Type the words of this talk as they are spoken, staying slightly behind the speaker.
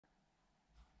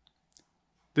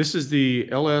This is the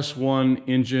LS1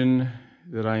 engine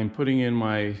that I am putting in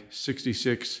my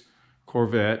 66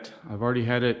 Corvette. I've already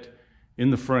had it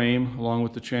in the frame along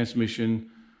with the transmission,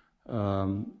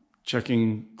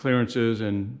 checking clearances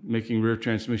and making rear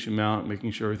transmission mount,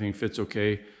 making sure everything fits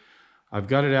okay. I've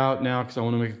got it out now because I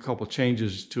want to make a couple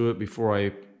changes to it before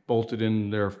I bolt it in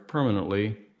there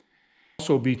permanently. I'll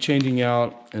also be changing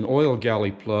out an oil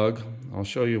galley plug. I'll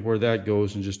show you where that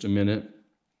goes in just a minute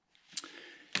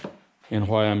and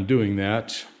why I'm doing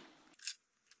that.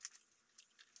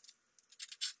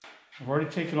 I've already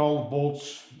taken all the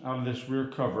bolts out of this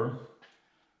rear cover,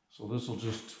 so this will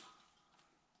just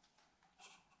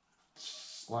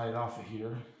slide off of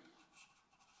here.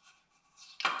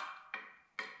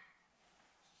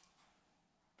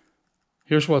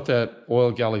 Here's what that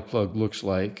oil galley plug looks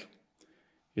like.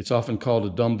 It's often called a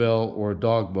dumbbell or a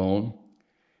dog bone,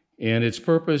 and its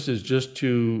purpose is just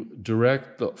to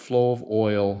direct the flow of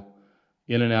oil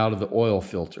in and out of the oil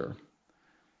filter.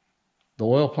 The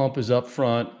oil pump is up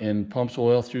front and pumps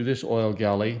oil through this oil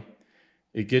galley.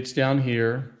 It gets down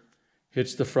here,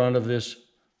 hits the front of this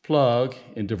plug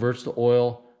and diverts the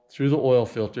oil through the oil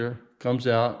filter, comes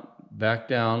out, back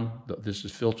down. This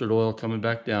is filtered oil coming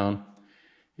back down.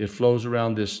 It flows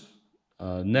around this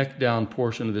neck down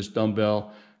portion of this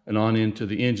dumbbell and on into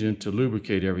the engine to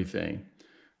lubricate everything.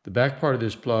 The back part of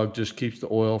this plug just keeps the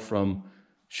oil from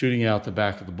shooting out the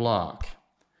back of the block.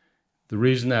 The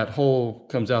reason that hole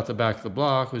comes out the back of the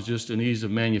block was just an ease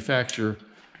of manufacture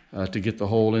to get the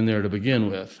hole in there to begin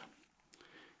with.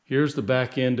 Here's the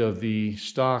back end of the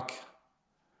stock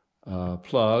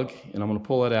plug, and I'm going to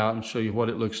pull it out and show you what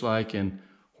it looks like and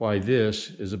why this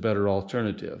is a better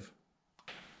alternative.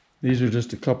 These are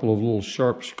just a couple of little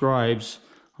sharp scribes.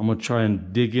 I'm going to try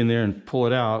and dig in there and pull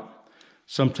it out.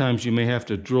 Sometimes you may have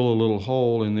to drill a little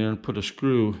hole in there and put a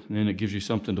screw, and then it gives you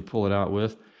something to pull it out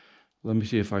with. Let me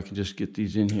see if I can just get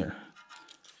these in here.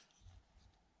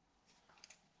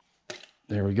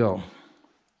 There we go.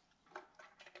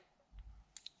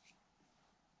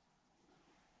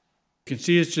 You can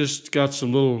see it's just got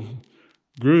some little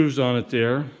grooves on it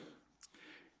there,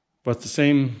 but the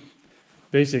same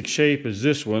basic shape as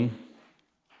this one.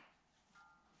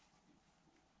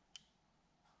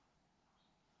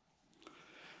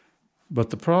 But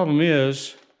the problem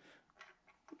is,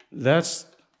 that's,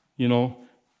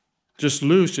 just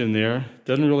loose in there.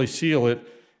 Doesn't really seal it.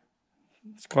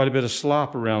 It's quite a bit of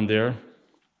slop around there.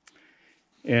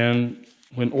 And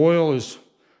when oil is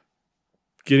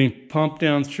getting pumped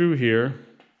down through here,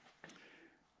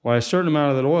 well, a certain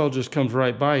amount of that oil just comes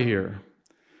right by here.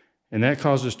 And that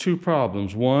causes two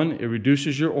problems. One, it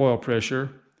reduces your oil pressure.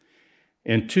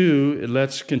 And two, it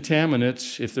lets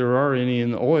contaminants, if there are any in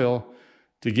the oil,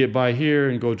 to get by here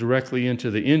and go directly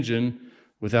into the engine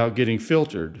without getting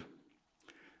filtered.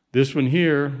 This one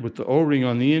here, with the O-ring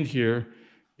on the end here,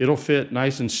 it'll fit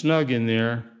nice and snug in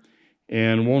there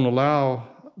and won't allow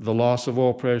the loss of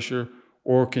oil pressure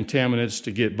or contaminants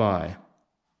to get by.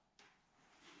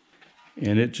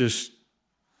 And it just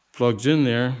plugs in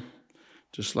there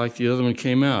just like the other one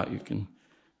came out. You can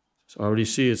already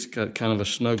see it's got kind of a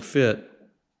snug fit.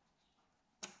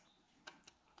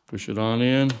 Push it on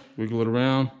in, wiggle it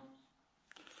around.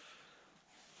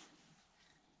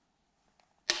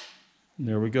 And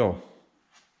there we go.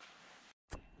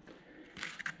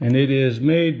 And it is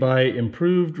made by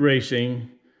Improved Racing,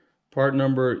 part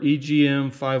number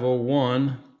EGM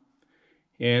 501,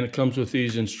 and it comes with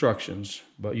these instructions,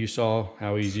 but you saw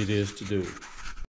how easy it is to do.